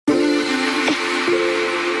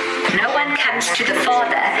No one comes to the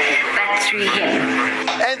Father but through him.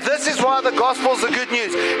 And this is why the gospel is the good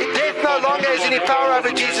news. Death no longer has any power over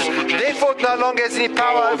Jesus. Therefore, it no longer has any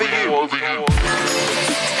power over you.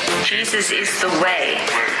 Jesus is the way,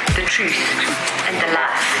 the truth, and the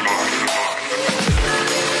life.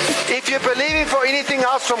 If you're believing for anything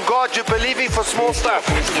else from God, you're believing for small stuff.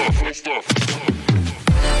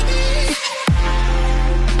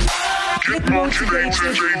 Get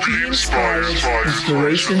motivated and be inspired.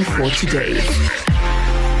 Inspiration for today.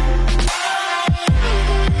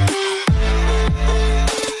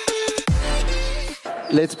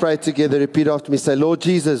 Let's pray together. Repeat after me. Say, Lord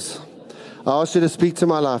Jesus, I ask you to speak to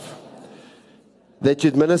my life, that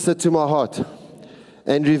you'd minister to my heart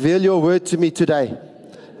and reveal your word to me today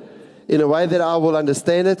in a way that I will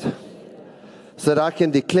understand it, so that I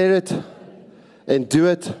can declare it and do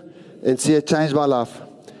it and see it change my life.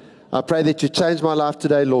 I pray that you change my life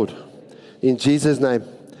today, Lord. In Jesus' name,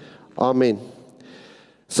 amen.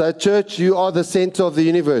 So, church, you are the center of the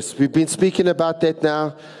universe. We've been speaking about that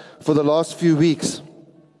now for the last few weeks.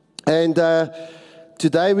 And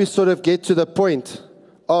today we sort of get to the point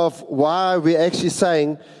of why we're actually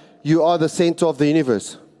saying you are the center of the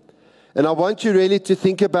universe. And I want you really to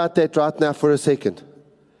think about that right now for a second.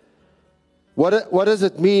 What does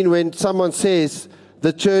it mean when someone says,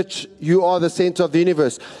 the church, you are the center of the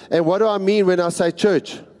universe? And what do I mean when I say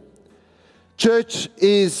church? Church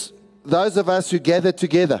is those of us who gather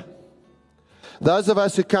together. Those of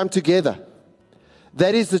us who come together.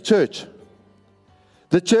 That is the church.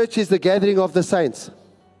 The church is the gathering of the saints.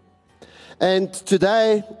 And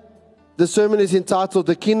today, the sermon is entitled,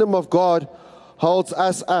 The Kingdom of God Holds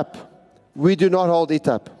Us Up. We do not hold it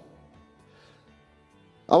up.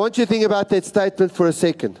 I want you to think about that statement for a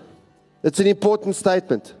second. It's an important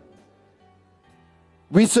statement.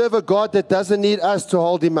 We serve a God that doesn't need us to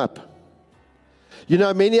hold him up. You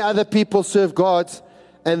know, many other people serve gods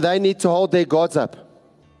and they need to hold their gods up.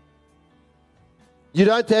 You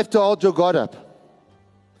don't have to hold your God up.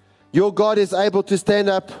 Your God is able to stand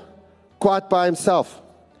up quite by himself.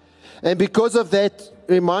 And because of that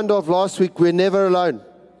reminder of last week, we're never alone.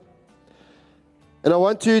 And I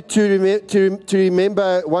want you to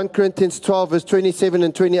remember 1 Corinthians 12, verse 27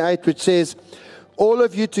 and 28, which says, all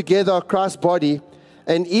of you together are Christ's body,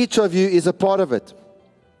 and each of you is a part of it.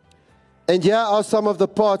 And here are some of the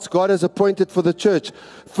parts God has appointed for the church.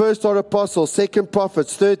 First are apostles, second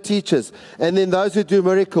prophets, third teachers, and then those who do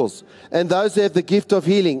miracles, and those who have the gift of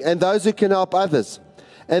healing, and those who can help others,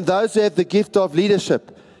 and those who have the gift of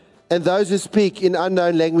leadership, and those who speak in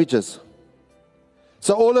unknown languages.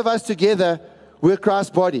 So all of us together, we're Christ's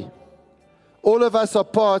body. All of us are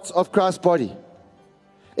parts of Christ's body.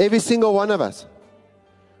 Every single one of us.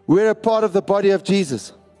 We're a part of the body of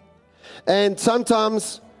Jesus. And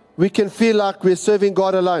sometimes we can feel like we're serving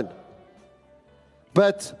God alone.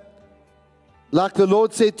 But like the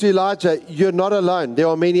Lord said to Elijah, you're not alone. There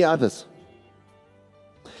are many others.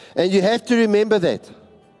 And you have to remember that.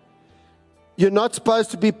 You're not supposed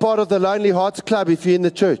to be part of the Lonely Hearts Club if you're in the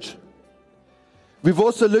church. We've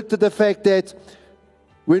also looked at the fact that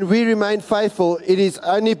when we remain faithful, it is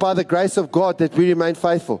only by the grace of God that we remain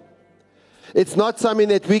faithful. It's not something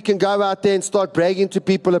that we can go out there and start bragging to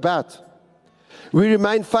people about. We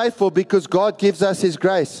remain faithful because God gives us his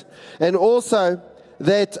grace. And also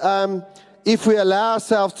that if we allow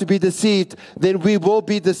ourselves to be deceived, then we will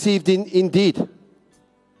be deceived indeed.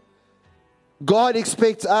 God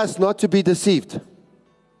expects us not to be deceived.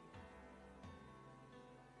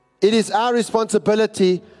 It is our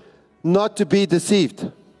responsibility not to be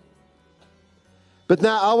deceived. But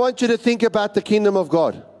now I want you to think about the kingdom of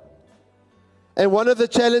God. And one of the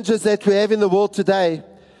challenges that we have in the world today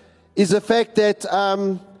is the fact that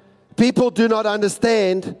people do not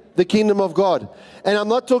understand the kingdom of God. And I'm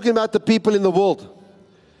not talking about the people in the world.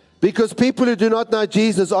 Because people who do not know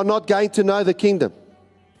Jesus are not going to know the kingdom.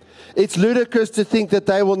 It's ludicrous to think that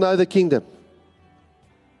they will know the kingdom.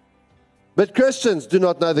 But Christians do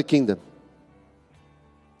not know the kingdom.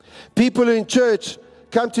 People in church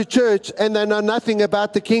come to church and they know nothing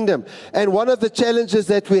about the kingdom. And one of the challenges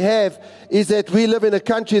that we have is that we live in a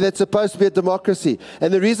country that's supposed to be a democracy.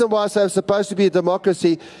 And the reason why I say it's supposed to be a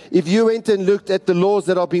democracy, if you went and looked at the laws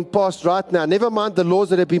that are being passed right now, never mind the laws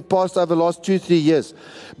that have been passed over the last 2-3 years,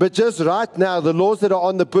 but just right now, the laws that are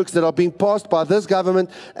on the books that are being passed by this government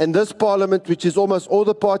and this parliament, which is almost all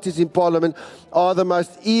the parties in parliament, are the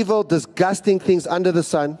most evil, disgusting things under the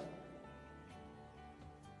sun.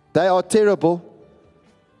 They are terrible.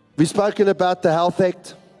 We've spoken about the Health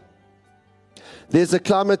Act. There's a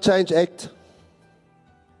Climate Change Act.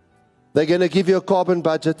 They're going to give you a carbon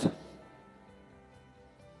budget.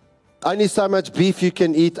 Only so much beef you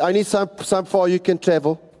can eat. Only some far you can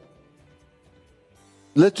travel.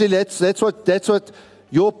 Literally, that's what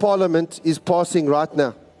your parliament is passing right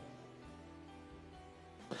now.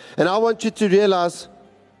 And I want you to realize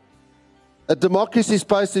a democracy is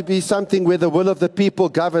supposed to be something where the will of the people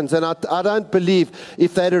governs. And I don't believe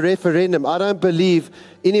if they had a referendum, I don't believe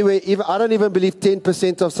anywhere, I don't even believe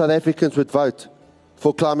 10% of South Africans would vote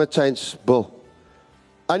for climate change bill.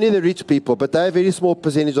 Only the rich people, but they're a very small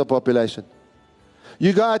percentage of the population.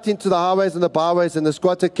 You go out into the highways and the byways and the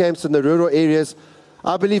squatter camps and the rural areas,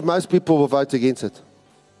 I believe most people will vote against it.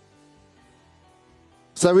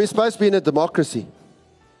 So we're supposed to be in a democracy.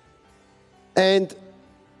 And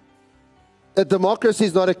a democracy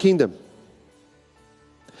is not a kingdom.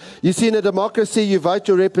 You see, in a democracy, you vote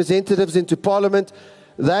your representatives into parliament.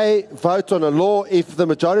 They vote on a law. If the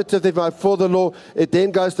majority of them vote for the law, it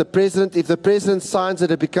then goes to the president. If the president signs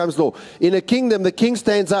it, it becomes law. In a kingdom, the king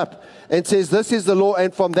stands up and says, this is the law,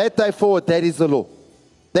 and from that day forward, that is the law.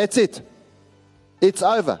 That's it. It's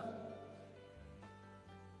over.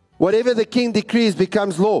 Whatever the king decrees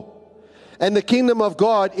becomes law. And the kingdom of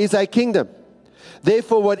God is a kingdom.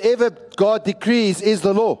 Therefore, whatever God decrees is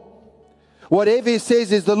the law. Whatever He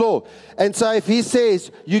says is the law. And so if He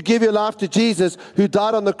says you give your life to Jesus who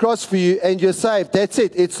died on the cross for you and you're saved, that's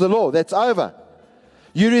it. It's the law. That's over.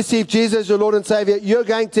 You receive Jesus as your Lord and Savior, you're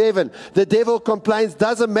going to heaven. The devil complains,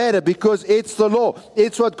 doesn't matter because it's the law.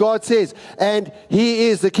 It's what God says. And He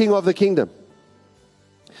is the King of the kingdom.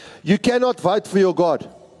 You cannot vote for your God.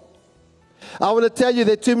 I want to tell you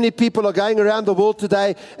that too many people are going around the world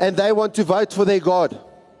today and they want to vote for their God.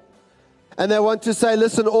 And they want to say,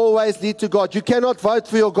 listen, always lead to God. You cannot vote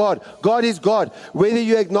for your God. God is God. Whether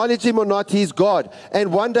you acknowledge Him or not, He's God.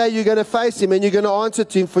 And one day you're going to face Him and you're going to answer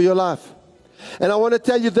to Him for your life. And I want to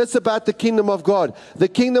tell you this about the kingdom of God. The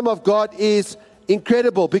kingdom of God is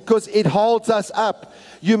incredible because it holds us up.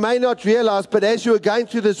 You may not realize, but as you were going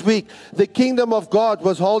through this week, the kingdom of God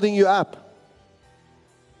was holding you up.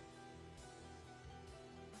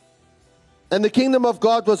 And the kingdom of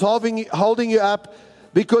God was holding you up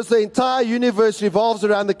because the entire universe revolves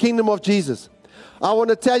around the kingdom of Jesus. I want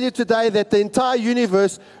to tell you today that the entire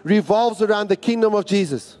universe revolves around the kingdom of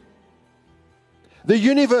Jesus. The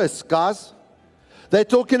universe, guys. They're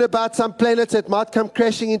talking about some planets that might come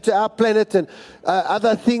crashing into our planet and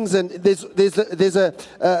other things. And there's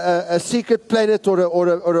a secret planet or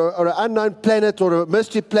an unknown planet or a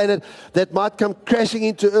mystery planet that might come crashing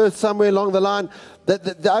into Earth somewhere along the line.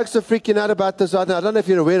 The oaks are freaking out about this. I don't know if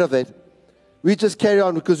you're aware of that. We just carry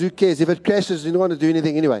on because who cares? If it crashes, you don't want to do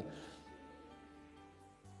anything anyway.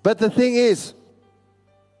 But the thing is,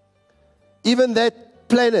 even that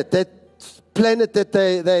planet that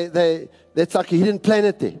that's like a hidden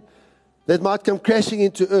planet there, that might come crashing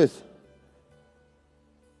into Earth.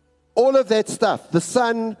 All of that stuff, the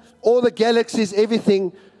sun, all the galaxies,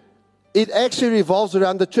 everything, it actually revolves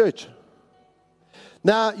around the church.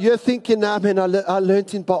 Now, you're thinking, now, man, I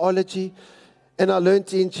learned in biology, and I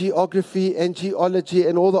learned in geography and geology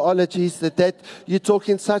and all the ologies that you're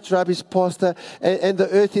talking such rubbish, Pastor, and the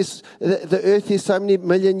earth is so many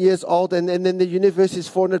million years old, and then the universe is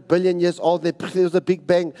 400 billion years old. There was a Big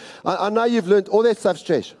Bang. I know you've learned all that stuff's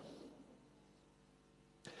trash.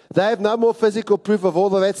 They have no more physical proof of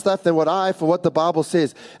all of that stuff than what I have for what the Bible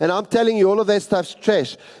says. And I'm telling you, all of that stuff's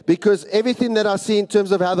trash because everything that I see in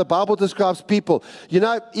terms of how the Bible describes people, you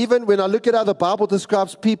know, even when I look at how the Bible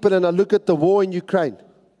describes people and I look at the war in Ukraine,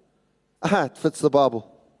 it fits the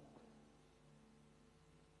Bible.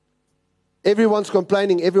 Everyone's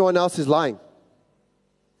complaining, everyone else is lying.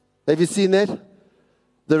 Have you seen that?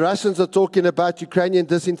 The Russians are talking about Ukrainian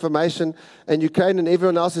disinformation, and Ukraine and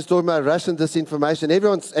everyone else is talking about Russian disinformation.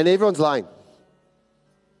 Everyone's lying.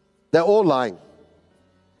 They're all lying.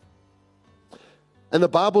 And the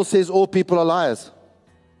Bible says all people are liars.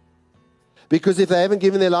 Because if they haven't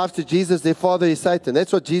given their lives to Jesus, their father is Satan.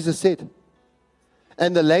 That's what Jesus said.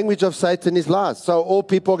 And the language of Satan is lies. So all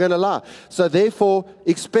people are going to lie. So therefore,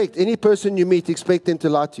 expect any person you meet, expect them to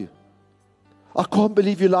lie to you. I can't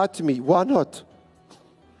believe you lied to me. Why not?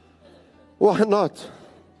 Why not?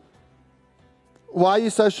 Why are you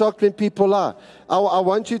so shocked when people lie? I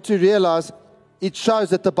want you to realize it shows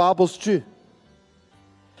that the Bible's true.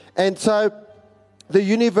 And so the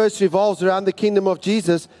universe revolves around the kingdom of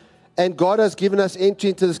Jesus, and God has given us entry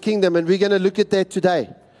into this kingdom, and we're going to look at that today.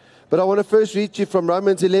 But I want to first read you from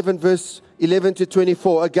Romans 11, verse 11 to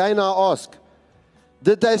 24. Again, I ask,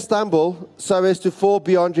 did they stumble so as to fall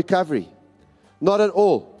beyond recovery? Not at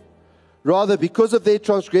all. Rather, because of their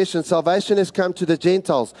transgression, salvation has come to the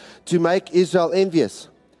Gentiles to make Israel envious.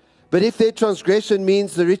 But if their transgression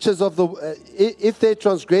means the riches of the, if their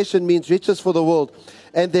transgression means riches for the world,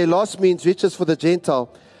 and their loss means riches for the Gentile,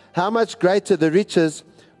 how much greater riches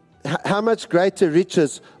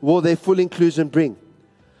will their full inclusion bring?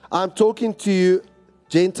 I'm talking to you,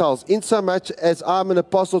 Gentiles, insomuch as I'm an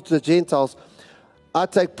apostle to the Gentiles, I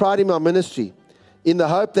take pride in my ministry, in the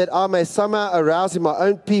hope that I may somehow arouse in my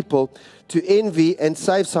own people to envy and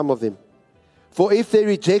save some of them. For if their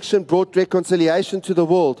rejection brought reconciliation to the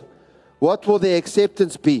world, what will their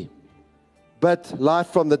acceptance be but life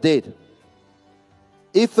from the dead?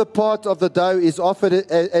 If the part of the dough is offered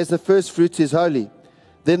as the first fruits is holy,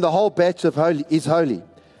 then the whole batch of holy is holy.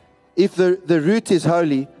 If the root is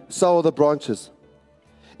holy, so are the branches.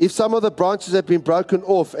 If some of the branches have been broken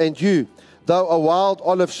off, and you, though a wild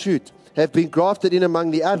olive shoot, have been grafted in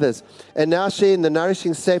among the others, and now share in the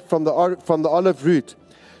nourishing sap from the olive root,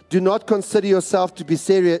 do not consider yourself to be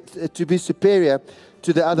superior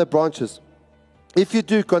to the other branches. If you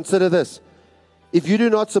do, consider this. If you do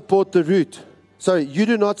not support the root, you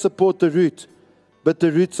do not support the root, but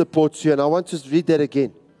the root supports you. And I want to read that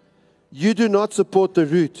again. You do not support the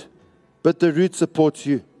root, but the root supports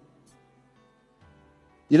you.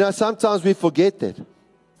 You know, sometimes we forget that.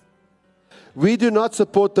 We do not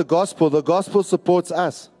support the gospel supports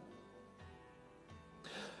us.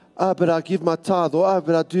 Oh, but I give my tithe, or oh,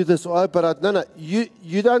 but I do this, or oh, but I... No,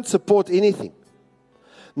 you don't support anything.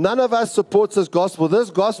 None of us supports this gospel. This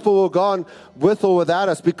gospel will go on with or without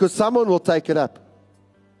us because someone will take it up.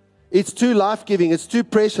 It's too life-giving. It's too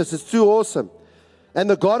precious. It's too awesome. And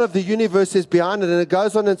the God of the universe is behind it. And it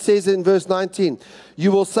goes on and says in verse 19,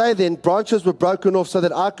 you will say then, branches were broken off so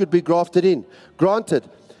that I could be grafted in. Granted,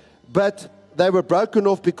 but they were broken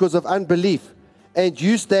off because of unbelief. And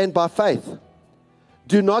you stand by faith.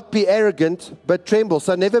 Do not be arrogant, but tremble.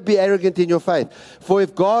 So never be arrogant in your faith. For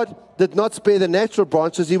if God did not spare the natural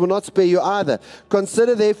branches, he will not spare you either.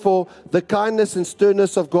 Consider therefore the kindness and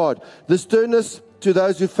sternness of God. The sternness to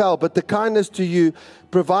those who fell, but the kindness to you,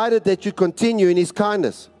 provided that you continue in his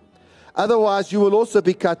kindness. Otherwise you will also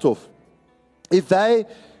be cut off. If they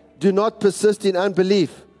do not persist in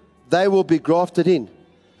unbelief, they will be grafted in.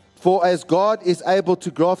 For God is able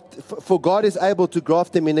to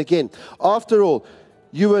graft them in again. After all,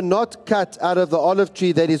 you were not cut out of the olive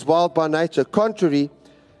tree that is wild by nature, contrary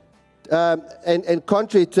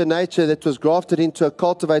to nature that was grafted into a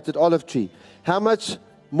cultivated olive tree. How much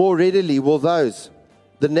more readily will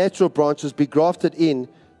the natural branches, be grafted in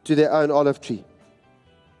to their own olive tree?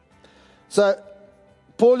 So,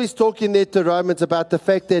 Paul is talking there to Romans about the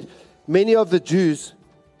fact that many of the Jews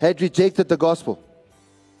had rejected the gospel.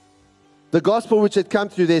 The gospel which had come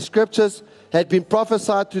through their scriptures, had been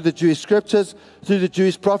prophesied through the Jewish scriptures, through the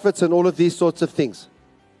Jewish prophets and all of these sorts of things.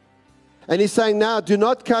 And he's saying now, do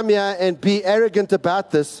not come here and be arrogant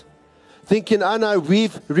about this, thinking, oh no,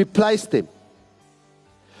 we've replaced them.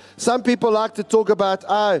 Some people like to talk about,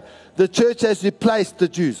 oh, the church has replaced the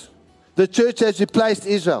Jews. The church has replaced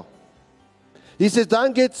Israel. He says,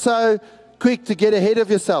 don't get so quick to get ahead of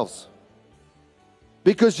yourselves.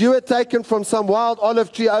 Because you were taken from some wild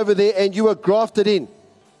olive tree over there and you were grafted in.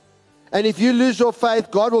 And if you lose your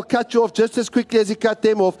faith, God will cut you off just as quickly as he cut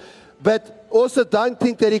them off. But also don't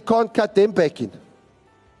think that he can't cut them back in.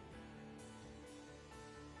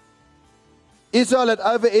 Israel had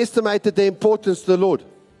overestimated their importance to the Lord.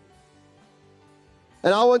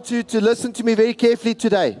 And I want you to listen to me very carefully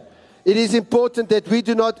today. It is important that we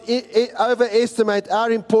do not overestimate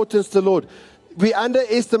our importance to the Lord. We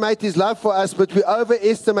underestimate his love for us, but we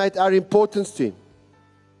overestimate our importance to him.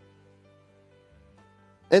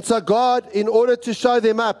 And so God, in order to show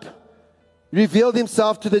them up, revealed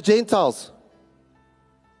himself to the Gentiles.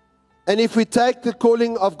 And if we take the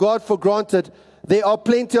calling of God for granted, there are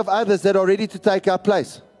plenty of others that are ready to take our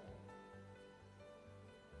place.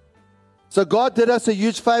 So God did us a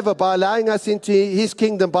huge favor by allowing us into his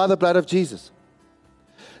kingdom by the blood of Jesus.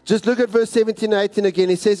 Just look at verse 17 and 18 again.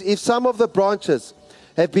 He says, if some of the branches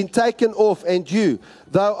have been taken off, and you,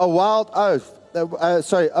 though a wild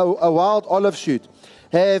olive shoot,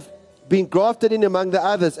 have been grafted in among the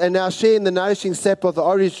others, and now share in the nourishing sap of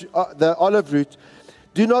the olive root,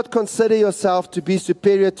 do not consider yourself to be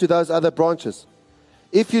superior to those other branches.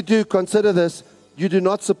 If you do, consider this, you do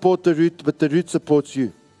not support the root, but the root supports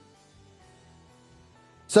you.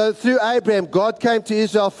 So through Abraham, God came to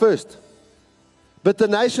Israel first. But the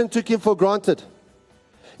nation took him for granted.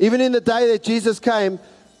 Even in the day that Jesus came,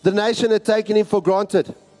 the nation had taken him for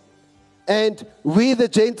granted. And we, the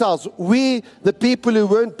Gentiles, we, the people who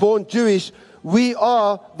weren't born Jewish, we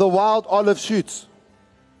are the wild olive shoots.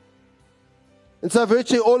 And so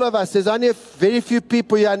virtually all of us, there's only a very few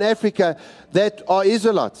people here in Africa that are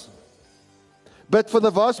Israelites. But for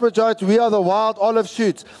the vast majority, we are the wild olive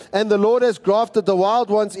shoots. And the Lord has grafted the wild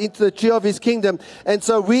ones into the tree of His kingdom. And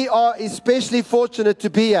so we are especially fortunate to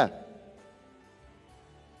be here.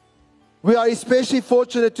 We are especially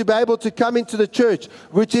fortunate to be able to come into the church,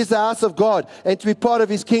 which is the house of God, and to be part of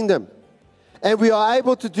His kingdom. And we are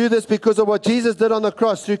able to do this because of what Jesus did on the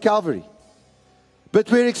cross through Calvary.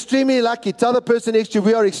 But we're extremely lucky. Tell the person next to you,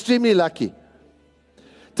 we are extremely lucky.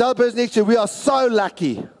 Tell the person next to you, we are so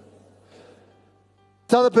lucky.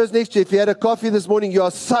 Tell the person next to you, if you had a coffee this morning, you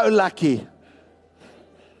are so lucky.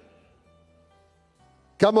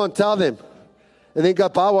 Come on, tell them. And then go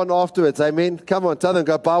buy one afterwards, amen. Come on, tell them,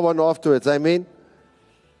 go buy one afterwards, amen.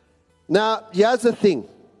 Now, here's the thing.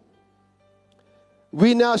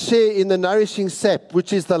 We now share in the nourishing sap,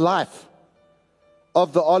 which is the life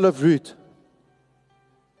of the olive root.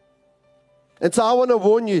 And so I want to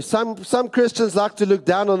warn you, some Christians like to look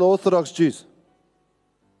down on the Orthodox Jews.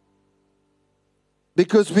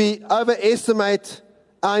 Because we overestimate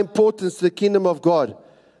our importance to the kingdom of God.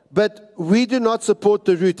 But we do not support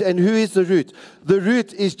the root. And who is the root? The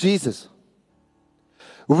root is Jesus.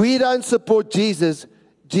 We don't support Jesus.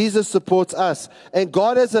 Jesus supports us. And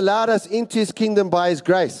God has allowed us into His kingdom by His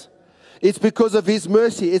grace. It's because of His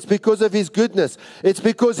mercy. It's because of His goodness. It's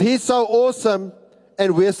because He's so awesome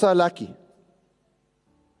and we're so lucky.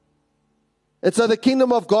 And so the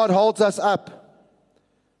kingdom of God holds us up.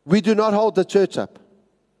 We do not hold the church up.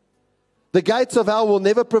 The gates of hell will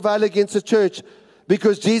never prevail against the church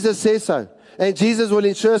because Jesus says so. And Jesus will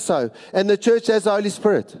ensure so. And the church has the Holy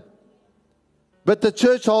Spirit. But the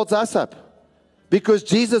church holds us up because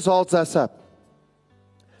Jesus holds us up.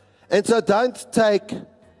 And so don't take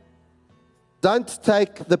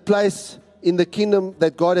the place in the kingdom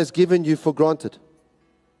that God has given you for granted.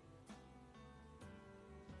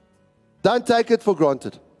 Don't take it for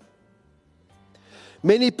granted.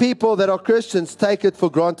 Many people that are Christians take it for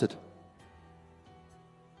granted.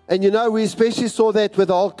 And you know, we especially saw that with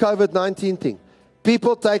the whole COVID-19 thing.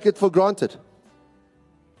 People take it for granted.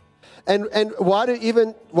 And why do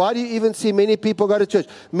you even see many people go to church?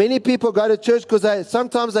 Many people go to church because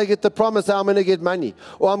sometimes they get the promise, I'm going to get money,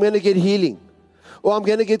 or I'm going to get healing, or I'm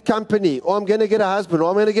going to get company, or I'm going to get a husband, or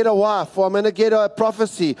I'm going to get a wife, or I'm going to get a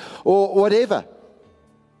prophecy, or whatever.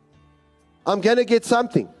 I'm going to get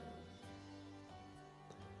something.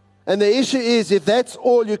 And the issue is, if that's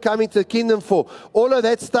all you're coming to the kingdom for, all of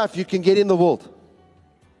that stuff you can get in the world.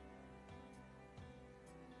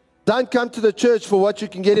 Don't come to the church for what you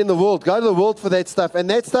can get in the world. Go to the world for that stuff, and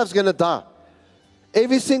that stuff's going to die.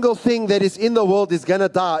 Every single thing that is in the world is going to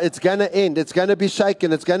die. It's going to end. It's going to be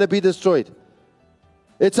shaken. It's going to be destroyed.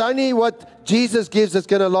 It's only what Jesus gives that's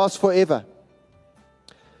going to last forever.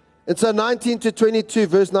 And so 19 to 22,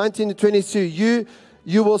 verse 19 to 22,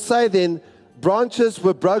 you will say then, branches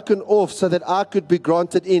were broken off so that I could be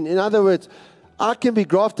granted in. In other words, I can be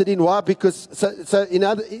grafted in. Why? Because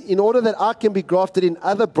in order that I can be grafted in,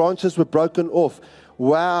 other branches were broken off.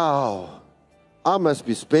 Wow, I must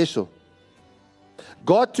be special.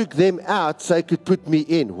 God took them out so He could put me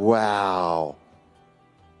in. Wow.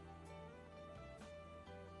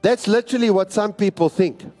 That's literally what some people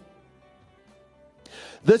think.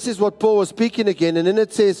 This is what Paul was speaking again. And then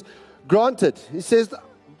it says, granted. He says,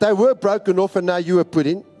 they were broken off and now you were put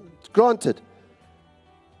in. Granted.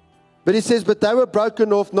 But he says, but they were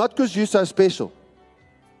broken off not because you're so special.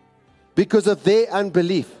 Because of their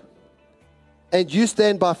unbelief. And you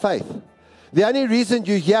stand by faith. The only reason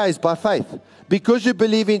you're here is by faith. Because you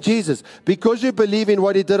believe in Jesus. Because you believe in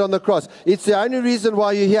what He did on the cross. It's the only reason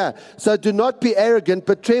why you're here. So do not be arrogant,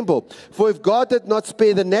 but tremble. For if God did not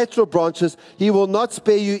spare the natural branches, He will not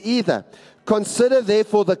spare you either. Consider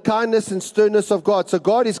therefore the kindness and sternness of God. So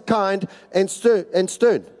God is kind and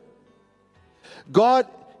stern. God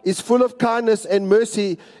is full of kindness and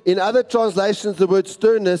mercy. In other translations, the word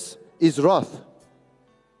sternness is wrath.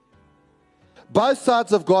 Both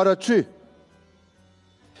sides of God are true.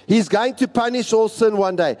 He's going to punish all sin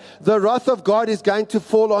one day. The wrath of God is going to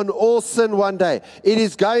fall on all sin one day. It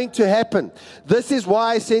is going to happen. This is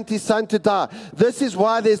why He sent His Son to die. This is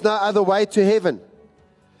why there's no other way to heaven.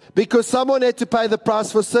 Because someone had to pay the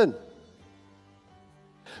price for sin.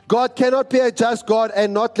 God cannot be a just God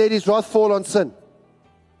and not let His wrath fall on sin.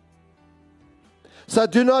 So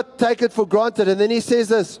do not take it for granted. And then He says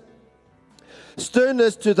this,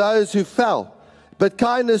 sternness to those who fell, but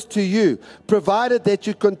kindness to you, provided that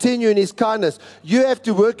you continue in His kindness. You have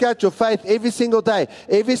to work out your faith every single day.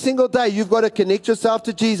 Every single day you've got to connect yourself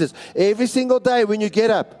to Jesus. Every single day when you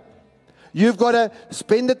get up, You've got to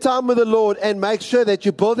spend the time with the Lord and make sure that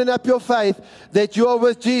you're building up your faith, that you are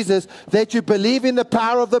with Jesus, that you believe in the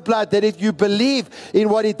power of the blood, that if you believe in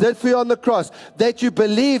what He did for you on the cross, that you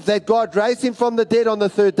believe that God raised Him from the dead on the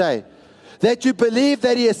third day, that you believe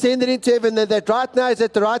that He ascended into heaven, and that right now He's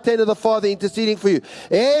at the right hand of the Father interceding for you.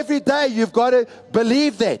 Every day you've got to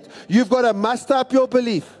believe that. You've got to muster up your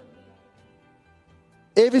belief.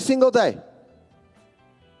 Every single day.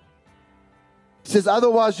 He says,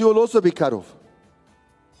 otherwise you will also be cut off.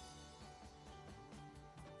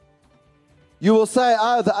 You will say,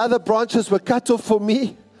 oh, the other branches were cut off for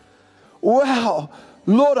me. Wow,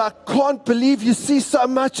 Lord, I can't believe you see so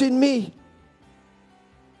much in me.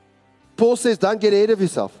 Paul says, don't get ahead of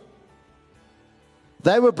yourself.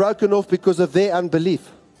 They were broken off because of their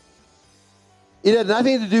unbelief. It had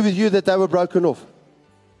nothing to do with you that they were broken off.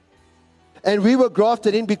 And we were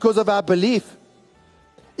grafted in because of our belief.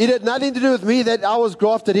 It had nothing to do with me that I was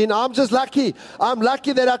grafted in. I'm just lucky. I'm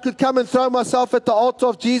lucky that I could come and throw myself at the altar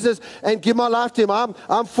of Jesus and give my life to Him.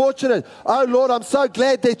 I'm fortunate. Oh Lord, I'm so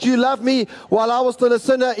glad that you loved me while I was still a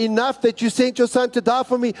sinner enough that you sent your Son to die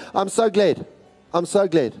for me. I'm so glad. I'm so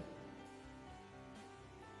glad.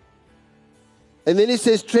 And then He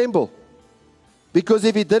says, tremble. Because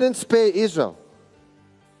if He didn't spare Israel,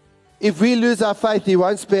 if we lose our faith, He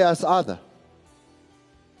won't spare us either.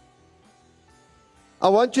 I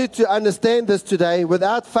want you to understand this today.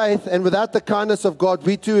 Without faith and without the kindness of God,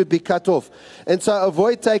 we too would be cut off. And so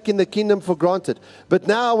avoid taking the kingdom for granted. But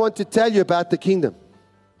now I want to tell you about the kingdom.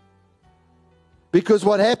 Because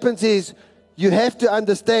what happens is you have to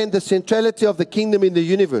understand the centrality of the kingdom in the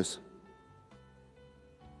universe.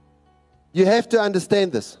 You have to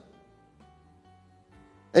understand this.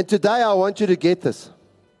 And today I want you to get this.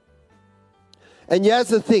 And here's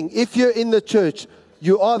the thing. If you're in the church,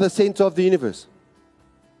 you are the center of the universe.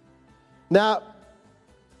 Now,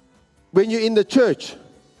 when you're in the church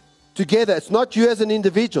together, it's not you as an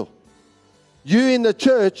individual. You in the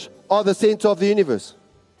church are the center of the universe.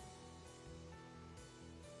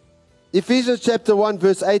 Ephesians chapter 1,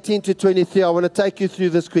 verse 18 to 23. I want to take you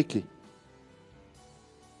through this quickly.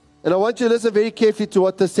 And I want you to listen very carefully to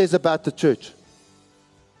what this says about the church.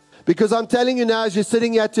 Because I'm telling you now, as you're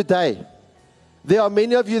sitting here today, there are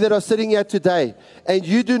many of you that are sitting here today, and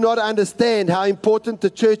you do not understand how important the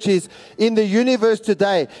church is in the universe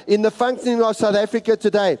today, in the functioning of South Africa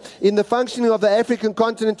today, in the functioning of the African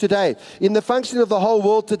continent today, in the functioning of the whole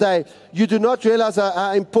world today. You do not realize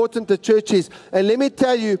how important the church is. And let me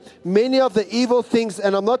tell you, many of the evil things,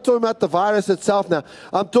 and I'm not talking about the virus itself now,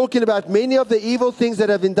 I'm talking about many of the evil things that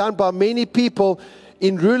have been done by many people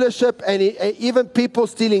in rulership, and even people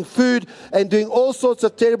stealing food and doing all sorts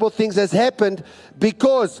of terrible things has happened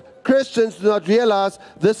because Christians do not realize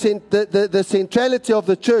the centrality of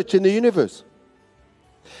the church in the universe.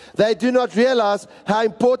 They do not realize how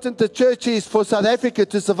important the church is for South Africa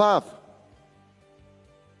to survive.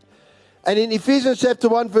 And in Ephesians chapter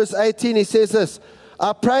 1 verse 18 he says this,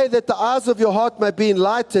 I pray that the eyes of your heart may be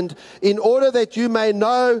enlightened in order that you may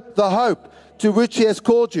know the hope to which He has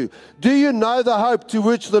called you. Do you know the hope to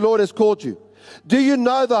which the Lord has called you? Do you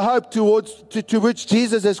know the hope to which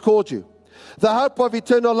Jesus has called you? The hope of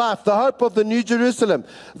eternal life, the hope of the New Jerusalem,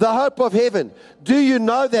 the hope of heaven. Do you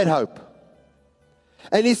know that hope?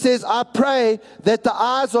 And he says, I pray that the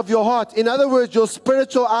eyes of your heart, in other words, your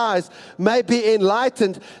spiritual eyes, may be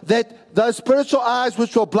enlightened, that those spiritual eyes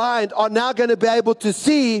which were blind are now going to be able to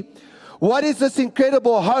see what is this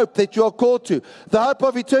incredible hope that you are called to? The hope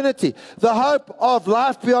of eternity. The hope of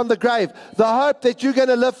life beyond the grave. The hope that you're going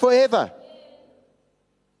to live forever.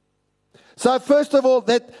 So first of all,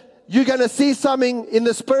 that you're going to see something in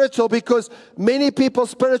the spiritual, because many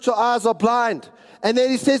people's spiritual eyes are blind. And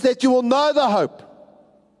then he says that you will know the hope.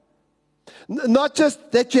 Not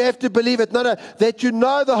just that you have to believe it, no, that you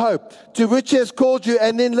know the hope to which He has called you.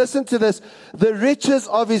 And then listen to this, the riches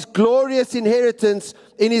of His glorious inheritance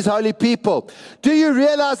in His holy people. Do you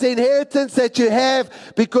realize the inheritance that you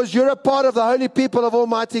have because you're a part of the holy people of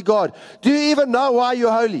Almighty God? Do you even know why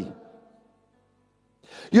you're holy?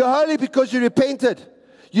 You're holy because you repented.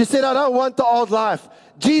 You said, I don't want the old life.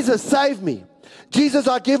 Jesus, save me. Jesus,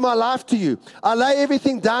 I give my life to you. I lay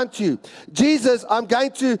everything down to you. Jesus, I'm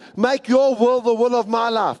going to make your will the will of my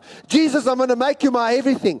life. Jesus, I'm going to make you my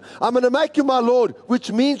everything. I'm going to make you my Lord,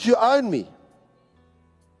 which means you own me.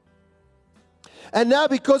 And now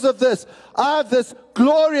because of this, I have this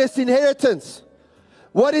glorious inheritance.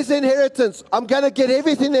 What is inheritance? I'm going to get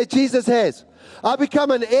everything that Jesus has. I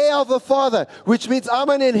become an heir of the Father, which means I'm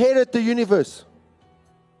going to inherit the universe.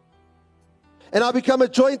 And I become a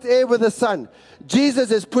joint heir with the Son. Jesus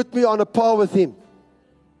has put me on a par with Him.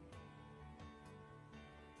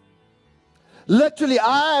 Literally,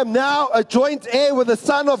 I am now a joint heir with the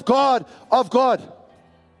Son of God,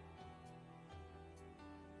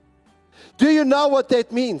 Do you know what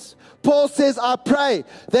that means? Paul says, I pray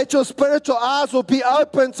that your spiritual eyes will be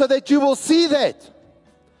open so that you will see that.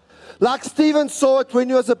 Like Stephen saw it when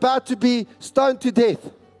he was about to be stoned to death.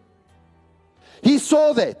 He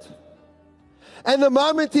saw that. And the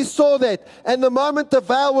moment he saw that, and the moment the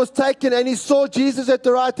veil was taken and he saw Jesus at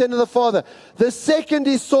the right hand of the Father, the second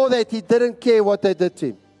he saw that, he didn't care what they did to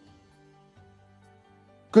him.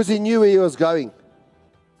 Because he knew where he was going.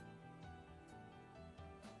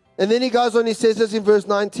 And then he goes on, he says this in verse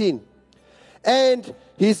 19. And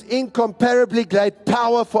his incomparably great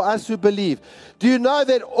power for us who believe. Do you know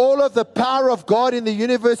that all of the power of God in the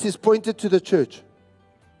universe is pointed to the church?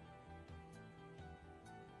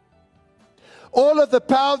 All of the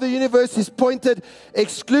power of the universe is pointed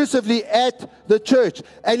exclusively at the church.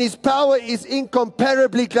 And his power is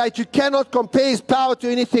incomparably great. You cannot compare his power to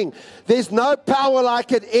anything. There's no power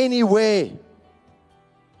like it anywhere.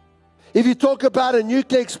 If you talk about a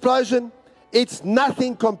nuclear explosion, it's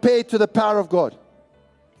nothing compared to the power of God.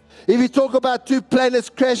 If you talk about two planets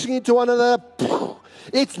crashing into one another,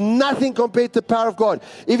 it's nothing compared to the power of God.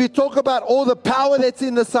 If you talk about all the power that's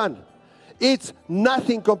in the sun, it's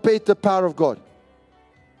nothing compared to the power of God.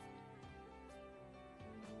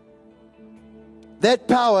 That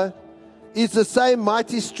power is the same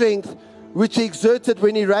mighty strength which he exerted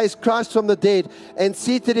when he raised Christ from the dead and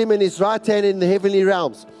seated him in his right hand in the heavenly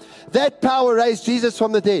realms. That power raised Jesus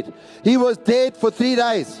from the dead. He was dead for 3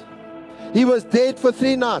 days. He was dead for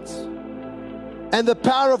 3 nights. And the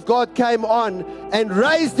power of God came on and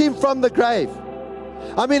raised him from the grave.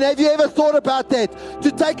 I mean, have you ever thought about that?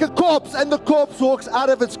 To take a corpse and the corpse walks out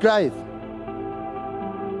of its grave.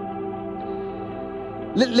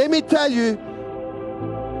 Let me tell you,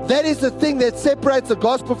 that is the thing that separates the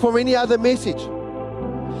gospel from any other message.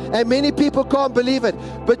 And many people can't believe it.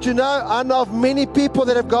 But you know, I know of many people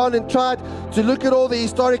that have gone and tried to look at all the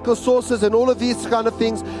historical sources and all of these kind of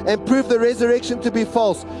things and prove the resurrection to be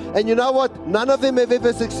false. And you know what? None of them have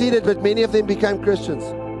ever succeeded, but many of them became Christians.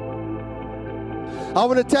 I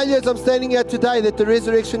want to tell you as I'm standing here today that the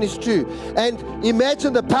resurrection is true. And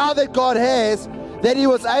imagine the power that God has, that he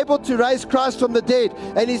was able to raise Christ from the dead.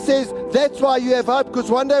 And he says, that's why you have hope, because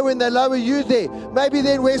one day when they lower you there, maybe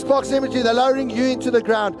then West Park Cemetery, they're lowering you into the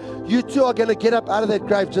ground, you too are going to get up out of that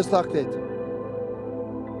grave just like that.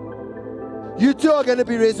 You too are going to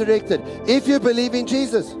be resurrected if you believe in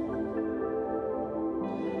Jesus.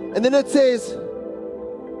 And then it says,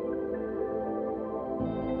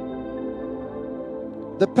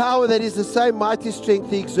 the power that is the same mighty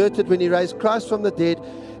strength he exerted when he raised Christ from the dead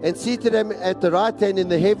and seated him at the right hand in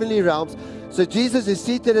the heavenly realms. So Jesus is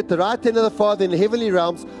seated at the right hand of the Father in the heavenly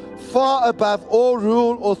realms, far above all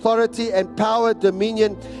rule, authority, and power,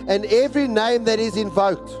 dominion, and every name that is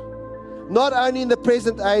invoked, not only in the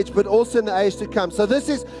present age, but also in the age to come. So this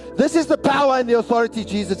is the power and the authority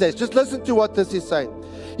Jesus has. Just listen to what this is saying.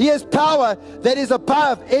 He has power that is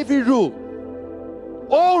above every rule.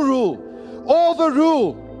 All the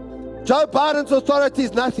rule. Joe Biden's authority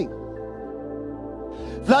is nothing.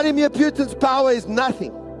 Vladimir Putin's power is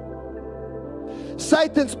nothing.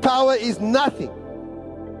 Satan's power is nothing.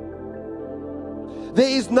 There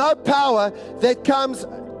is no power that comes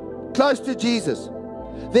close to Jesus.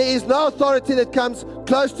 There is no authority that comes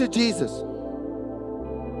close to Jesus.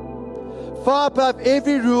 Far above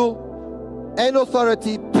every rule and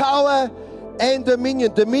authority, power and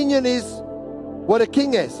dominion. Dominion is what a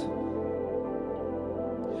king has.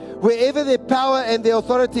 Wherever their power and their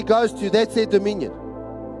authority goes to, that's their dominion.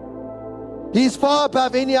 He's far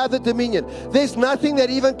above any other dominion. There's nothing that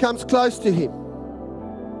even comes close to him.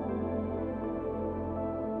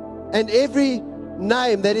 And every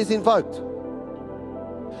name that is invoked,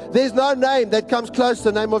 there's no name that comes close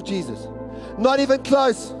to the name of Jesus. Not even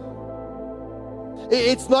close.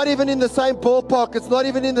 It's not even in the same ballpark. It's not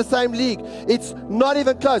even in the same league. It's not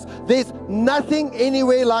even close. There's nothing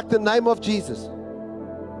anywhere like the name of Jesus.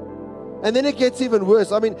 And then it gets even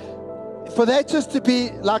worse. I mean, for that just to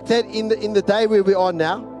be like that in the day where we are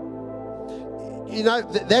now, you know,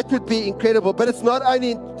 that would be incredible. But it's not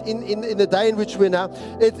only in the day in which we're now.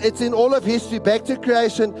 It's in all of history, back to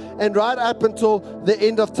creation and right up until the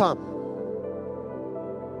end of time.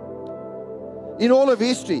 In all of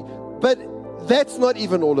history. But that's not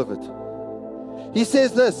even all of it. He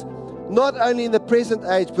says this, not only in the present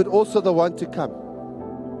age, but also the one to come.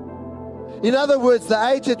 In other words, the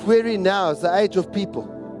age that we're in now is the age of people.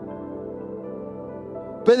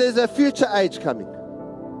 But there's a future age coming.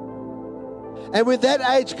 And when that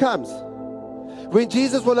age comes, when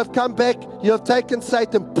Jesus will have come back, he'll have taken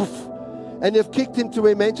Satan, poof, And they've kicked him to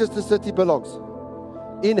where Manchester City belongs.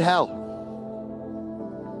 In hell.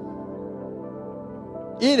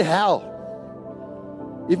 In hell.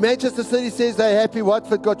 If Manchester City says they're happy,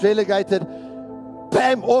 Watford got relegated,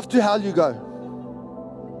 bam, off to hell you go.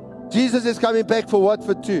 Jesus is coming back for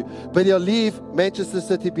Watford too, but he'll leave Manchester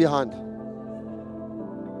City behind.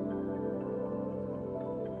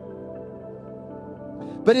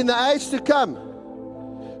 But in the age to come,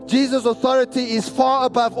 Jesus' authority is far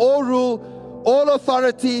above all rule, all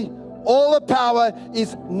authority, all the power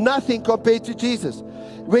is nothing compared to Jesus.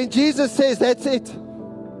 When Jesus says, that's it.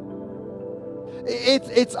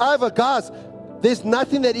 It's over, guys. There's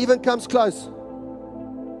nothing that even comes close.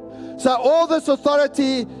 So all this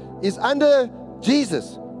authority is under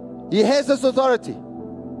Jesus. He has this authority.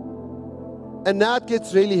 And now it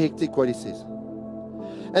gets really hectic what he says.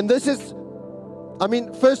 And this is,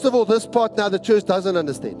 first of all, this part now the church doesn't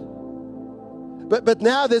understand. But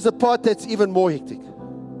now there's a part that's even more hectic.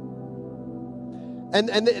 And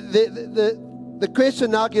the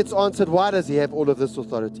question now gets answered, why does he have all of this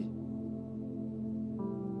authority?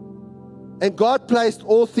 And God placed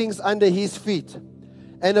all things under his feet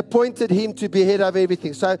and appointed him to be head over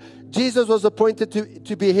everything. So Jesus was appointed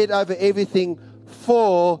to be head over everything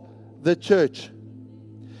for the church.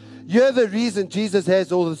 You're the reason Jesus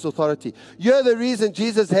has all this authority. You're the reason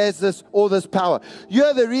Jesus has all this power.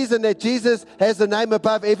 You're the reason that Jesus has the name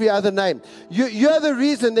above every other name. You're the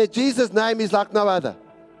reason that Jesus' name is like no other.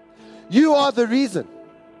 You are the reason.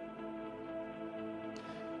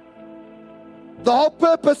 The whole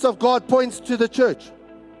purpose of God points to the church.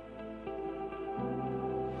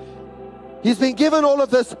 He's been given all of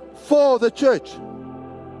this for the church.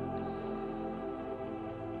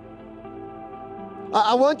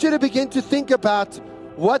 I want you to begin to think about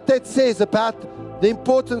what that says about the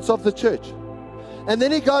importance of the church. And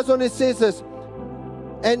then he goes on and says this,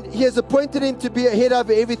 and he has appointed him to be a head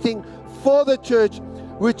over everything for the church,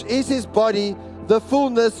 which is his body, the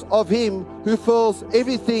fullness of him who fills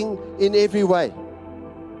everything in every way.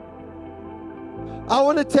 I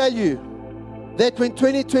want to tell you that when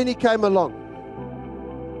 2020 came along,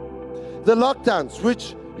 the lockdowns,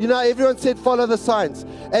 which, everyone said follow the signs.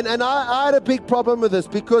 And I had a big problem with this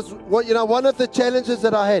because, one of the challenges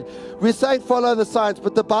that I had, we're saying follow the signs,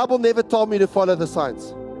 but the Bible never told me to follow the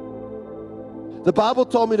signs. The Bible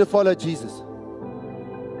told me to follow Jesus.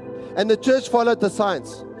 And the church followed the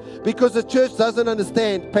signs because the church doesn't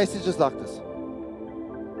understand passages like this.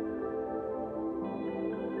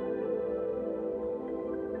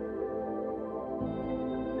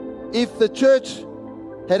 If the church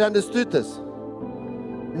had understood this,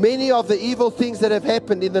 many of the evil things that have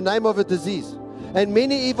happened in the name of a disease, and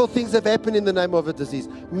many evil things have happened in the name of a disease,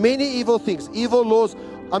 many evil things, evil laws.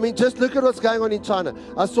 Just look at what's going on in China.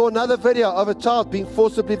 I saw another video of a child being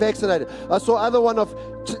forcibly vaccinated. I saw other one of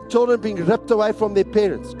children being ripped away from their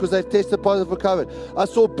parents because they've tested positive for COVID. I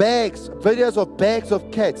saw videos of bags of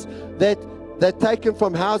cats that they're taken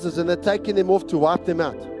from houses and they're taking them off to wipe them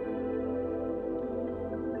out.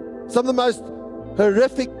 Some of the most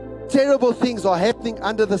horrific, terrible things are happening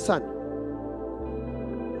under the sun.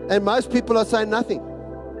 And most people are saying nothing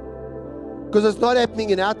because it's not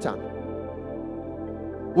happening in our town.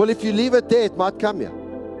 Well, if you leave it there, it might come here.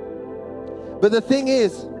 But the thing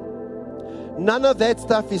is, none of that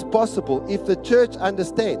stuff is possible if the church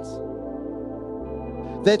understands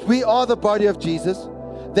that we are the body of Jesus,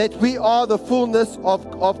 that we are the fullness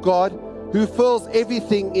of God who fills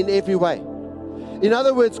everything in every way. In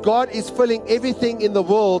other words, God is filling everything in the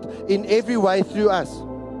world in every way through us.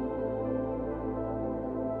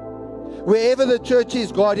 Wherever the church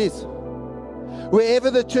is, God is. Wherever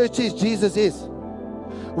the church is, Jesus is.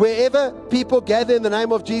 Wherever people gather in the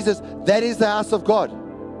name of Jesus, that is the house of God.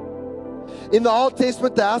 In the Old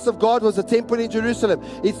Testament, the house of God was a temple in Jerusalem.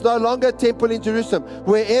 It's no longer a temple in Jerusalem.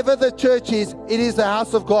 Wherever the church is, it is the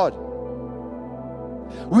house of God.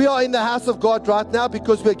 We are in the house of God right now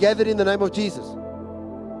because we're gathered in the name of Jesus.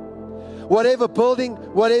 Whatever building,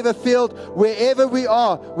 whatever field, wherever we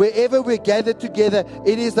are, wherever we're gathered together,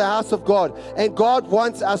 it is the house of God. And God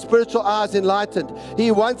wants our spiritual eyes enlightened. He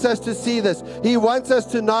wants us to see this. He wants us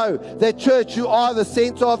to know that, church, you are the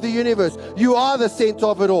center of the universe. You are the center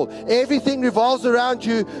of it all. Everything revolves around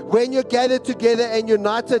you when you're gathered together and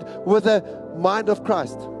united with the mind of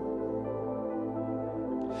Christ.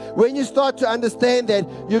 When you start to understand that,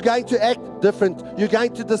 you're going to act different, you're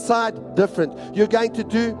going to decide different, you're going to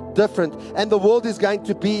do different, and the world is going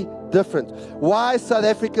to be different. Why is South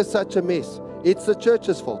Africa such a mess? It's the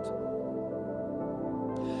church's fault.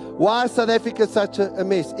 Why is South Africa such a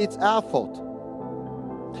mess? It's our fault.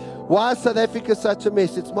 Why is South Africa such a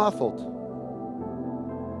mess? It's my fault.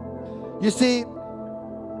 You see,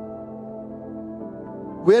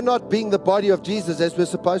 we're not being the body of Jesus as we're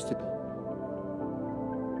supposed to be.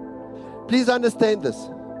 Please understand this.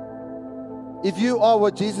 If you are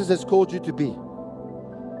what Jesus has called you to be,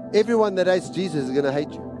 everyone that hates Jesus is going to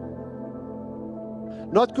hate you.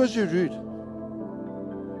 Not because you're rude.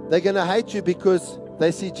 They're going to hate you because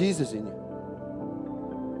they see Jesus in you.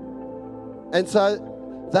 And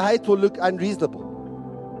so the hate will look unreasonable.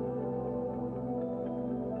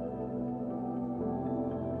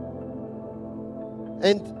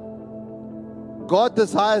 And God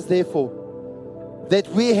desires, therefore, that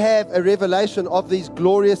we have a revelation of these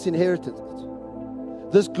glorious inheritance.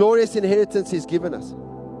 This glorious inheritance He's given us.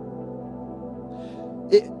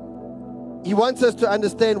 He wants us to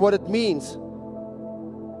understand what it means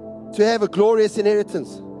to have a glorious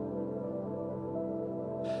inheritance.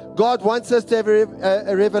 God wants us to have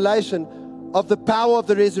a revelation of the power of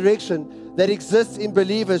the resurrection that exists in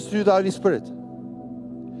believers through the Holy Spirit.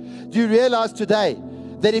 Do you realize today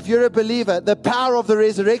that if you're a believer, the power of the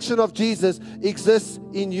resurrection of Jesus exists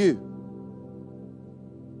in you?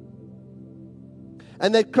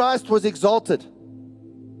 And that Christ was exalted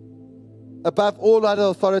above all other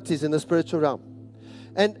authorities in the spiritual realm.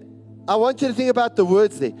 And I want you to think about the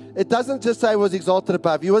words there. It doesn't just say He was exalted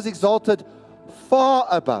above. He was exalted far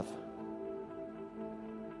above.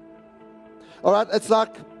 All right, it's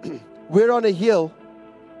like we're on a hill.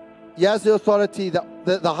 Here's the authority,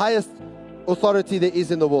 the highest authority there is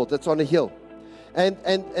in the world. It's on a hill. And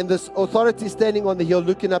this authority standing on the hill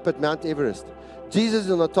looking up at Mount Everest. Jesus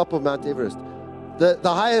is on the top of Mount Everest. The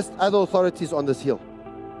highest other authority is on this hill.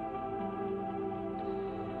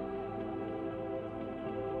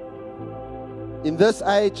 In this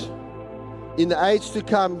age, in the age to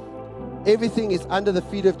come, everything is under the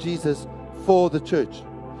feet of Jesus for the church.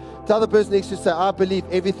 Tell the person next to you, say, I believe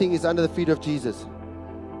everything is under the feet of Jesus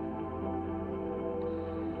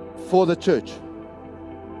for the church.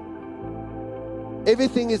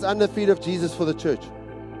 Everything is under the feet of Jesus for the church.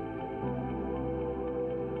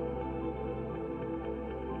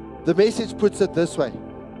 The Message puts it this way.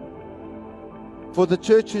 For the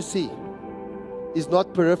church, you see, is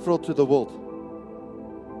not peripheral to the world.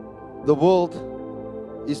 The world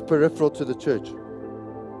is peripheral to the church.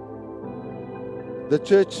 The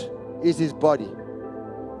church is His body,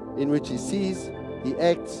 in which He sees, He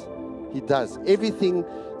acts, He does. Everything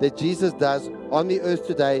that Jesus does on the earth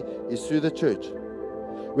today is through the church.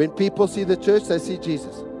 When people see the church, they see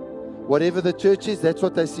Jesus. Whatever the church is, that's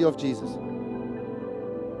what they see of Jesus.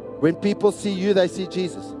 When people see you, they see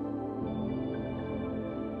Jesus.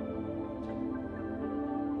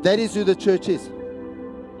 That is who the church is.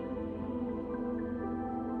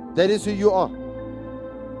 That is who you are.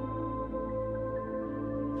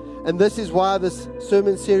 And this is why this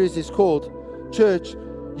sermon series is called Church,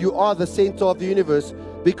 You Are the Center of the Universe,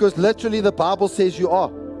 because literally the Bible says you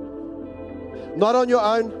are. Not on your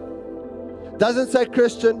own. Doesn't say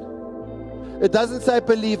Christian. It doesn't say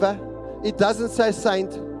believer. It doesn't say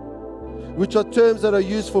saint, which are terms that are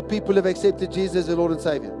used for people who have accepted Jesus as their Lord and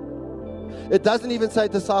Savior. It doesn't even say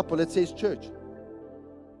disciple. It says church.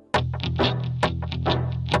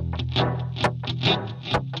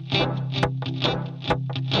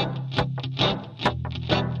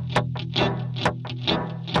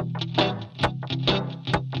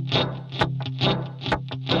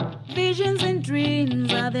 Visions and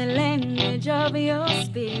dreams are the language of your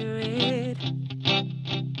spirit.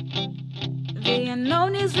 The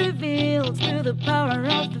unknown is revealed through the power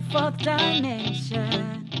of the fourth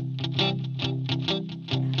dimension.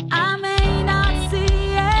 I may not see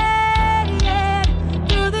it yet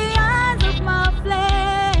through the eyes of my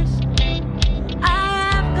flesh. I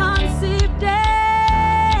have conceived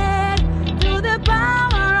it through the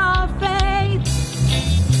power of faith.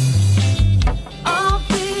 All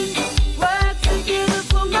things work together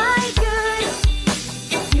for my good.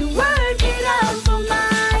 You work it out for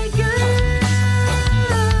my good.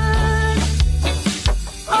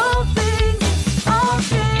 All things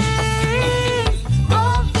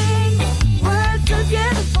work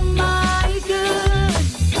together for my good.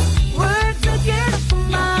 Work together for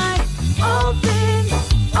my all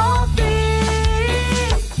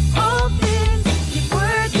things keep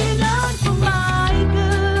working out for my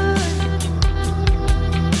good.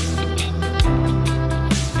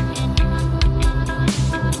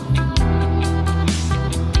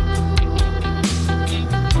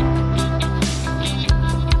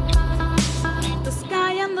 The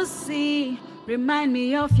sky and the sea remind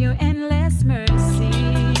me of your endless mercy.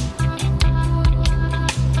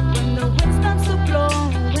 When the wind starts to blow,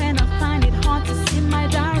 when I find it hard to see my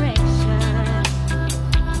direction,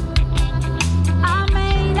 I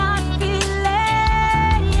may not feel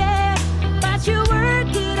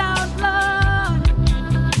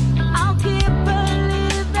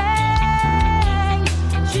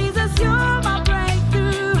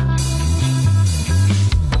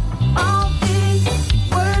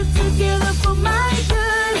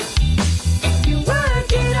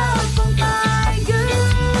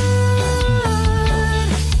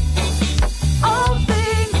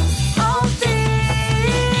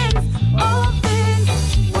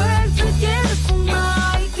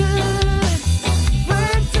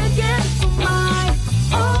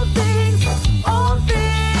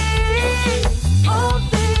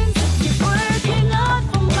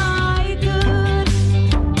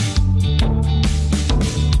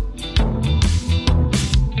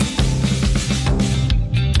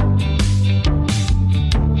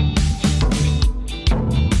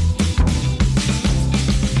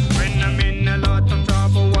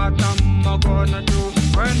gonna do?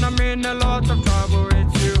 When I'm in a lot of trouble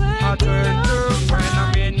with you, I turn to. When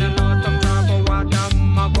I'm in a lot of trouble, what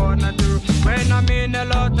am I gonna do? When I'm in a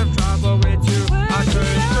lot of trouble with you, I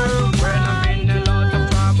turn to. When I'm in a lot of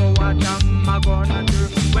trouble, what am I gonna do?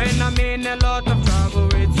 When I'm in a lot of trouble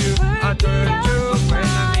with you, I turn to. When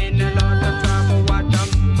I'm in a lot of trouble, what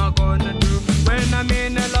am I gonna do? When I'm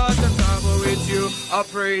in a lot of trouble with you, I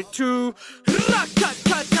pray to.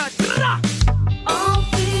 Ra-ta-ta-ta-ra. Oh,